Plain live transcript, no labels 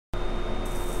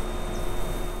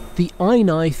The eye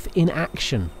knife in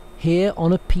action, here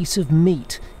on a piece of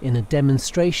meat in a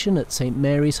demonstration at St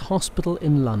Mary's Hospital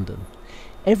in London.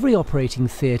 Every operating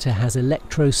theatre has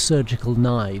electrosurgical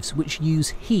knives which use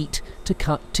heat to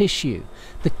cut tissue.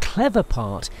 The clever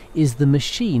part is the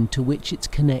machine to which it's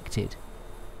connected.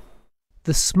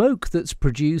 The smoke that's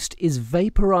produced is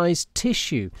vaporized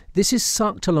tissue. This is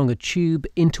sucked along a tube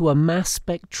into a mass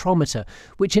spectrometer,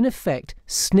 which in effect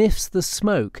sniffs the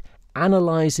smoke,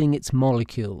 analysing its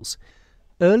molecules.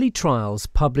 Early trials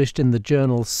published in the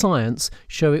journal Science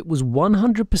show it was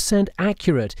 100%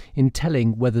 accurate in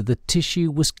telling whether the tissue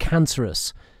was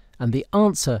cancerous, and the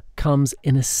answer comes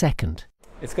in a second.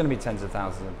 It's going to be tens of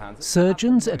thousands of pounds.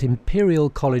 Surgeons at Imperial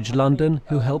College London,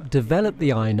 who helped develop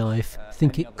the eye knife,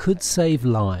 think it could save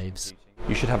lives.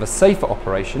 You should have a safer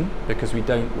operation because we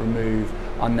don't remove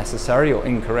unnecessary or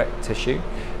incorrect tissue,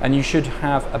 and you should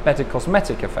have a better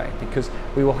cosmetic effect because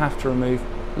we will have to remove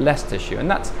less tissue, and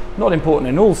that's not important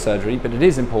in all surgery, but it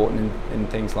is important in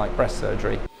things like breast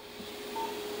surgery.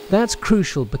 That's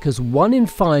crucial because 1 in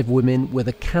 5 women with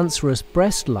a cancerous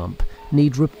breast lump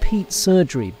need repeat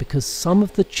surgery because some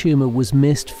of the tumour was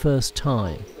missed first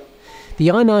time.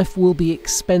 The eye knife will be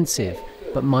expensive,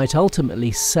 but might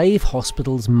ultimately save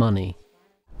hospitals money.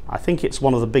 I think it's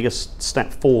one of the biggest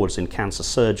step forwards in cancer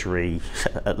surgery,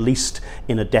 at least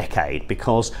in a decade,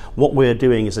 because what we're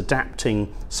doing is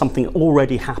adapting something that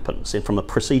already happens from a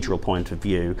procedural point of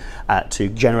view to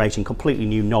generating completely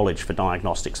new knowledge for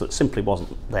diagnostics that simply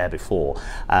wasn't there before.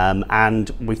 And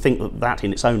we think that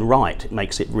in its own right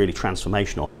makes it really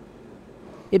transformational.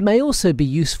 It may also be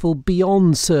useful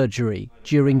beyond surgery,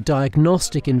 during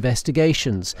diagnostic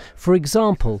investigations, for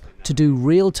example, to do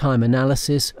real-time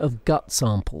analysis of gut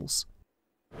samples.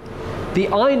 The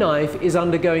eye knife is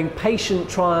undergoing patient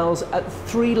trials at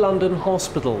 3 London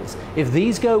hospitals. If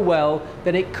these go well,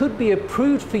 then it could be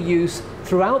approved for use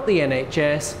throughout the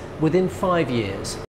NHS within 5 years.